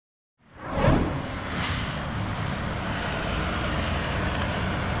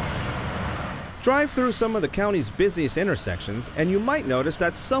Drive through some of the county's busiest intersections and you might notice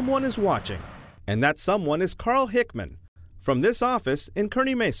that someone is watching. And that someone is Carl Hickman from this office in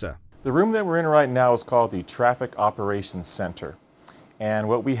Kearny Mesa. The room that we're in right now is called the Traffic Operations Center. And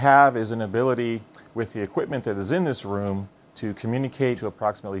what we have is an ability with the equipment that is in this room to communicate to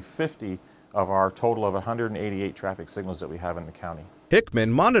approximately 50 of our total of 188 traffic signals that we have in the county.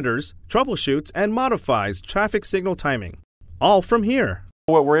 Hickman monitors, troubleshoots, and modifies traffic signal timing, all from here.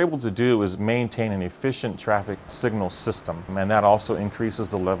 What we're able to do is maintain an efficient traffic signal system, and that also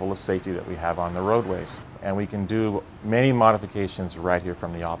increases the level of safety that we have on the roadways. And we can do many modifications right here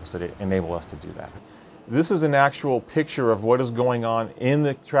from the office that enable us to do that. This is an actual picture of what is going on in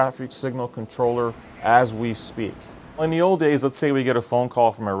the traffic signal controller as we speak. In the old days, let's say we get a phone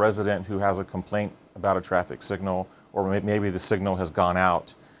call from a resident who has a complaint about a traffic signal, or maybe the signal has gone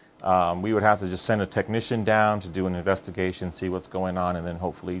out. We would have to just send a technician down to do an investigation, see what's going on, and then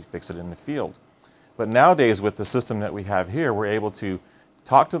hopefully fix it in the field. But nowadays, with the system that we have here, we're able to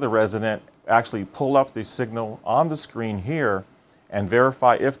talk to the resident, actually pull up the signal on the screen here, and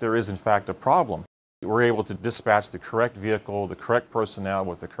verify if there is in fact a problem. We're able to dispatch the correct vehicle, the correct personnel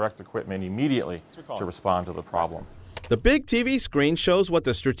with the correct equipment immediately to respond to the problem. The big TV screen shows what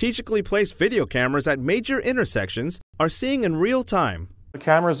the strategically placed video cameras at major intersections are seeing in real time. The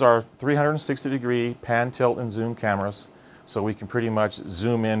cameras are 360-degree pan, tilt, and zoom cameras, so we can pretty much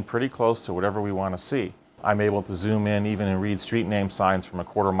zoom in pretty close to whatever we want to see. I'm able to zoom in even and read street name signs from a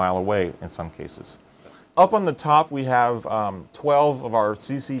quarter-mile away in some cases. Up on the top we have 12 of our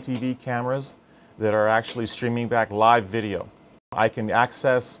CCTV cameras that are actually streaming back live video. I can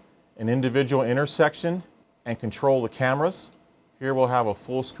access an individual intersection and control the cameras. Here we'll have a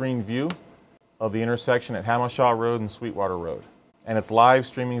full screen view of the intersection at Hamashaw Road and Sweetwater Road. And it's live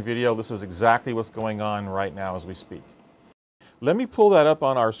streaming video. This is exactly what's going on right now as we speak. Let me pull that up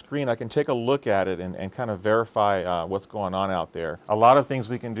on our screen. I can take a look at it and kind of verify what's going on out there. A lot of things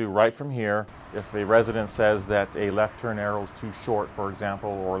we can do right from here. If a resident says that a left turn arrow is too short, for example,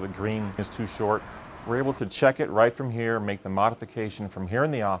 or the green is too short, we're able to check it right from here, make the modification from here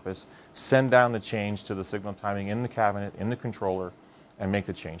in the office, send down the change to the signal timing in the cabinet, in the controller, and make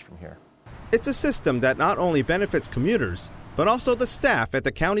the change from here. It's a system that not only benefits commuters, but also the staff at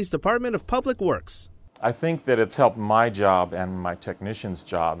the county's Department of Public Works. I think that it's helped my job and my technicians'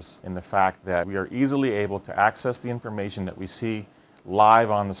 jobs in the fact that we are easily able to access the information that we see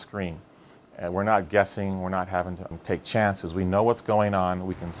live on the screen. And we're not guessing, we're not having to take chances. We know what's going on.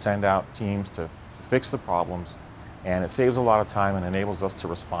 We can send out teams to fix the problems, and it saves a lot of time and enables us to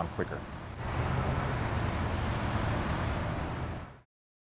respond quicker.